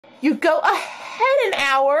You go ahead an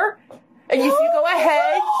hour, and if you go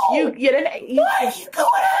ahead, you get an... Why you go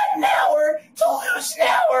ahead an hour to lose an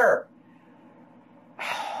hour?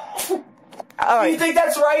 All right. Do you think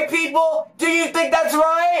that's right, people? Do you think that's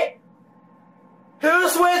right?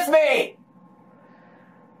 Who's with me?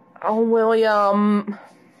 Oh, William.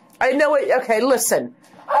 I know it. Okay, listen.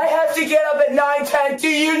 I have to get up at 9:10. Do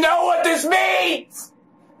you know what this means?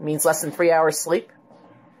 It means less than 3 hours sleep.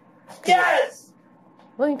 Yes!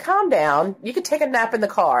 William, calm down. You can take a nap in the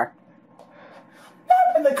car.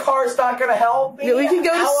 Nap in the car's not going to help me. We can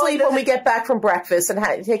go to sleep when we get back from breakfast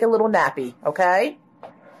and take a little nappy, okay?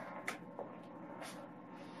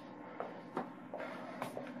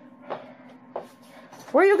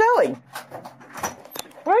 Where are you going?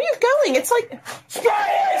 Where are you going? It's like...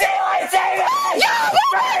 Daylight savings!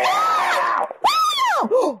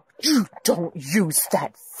 You don't use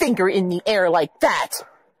that finger in the air like that.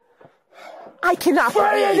 I cannot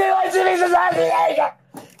believe... Daylight savings is happening!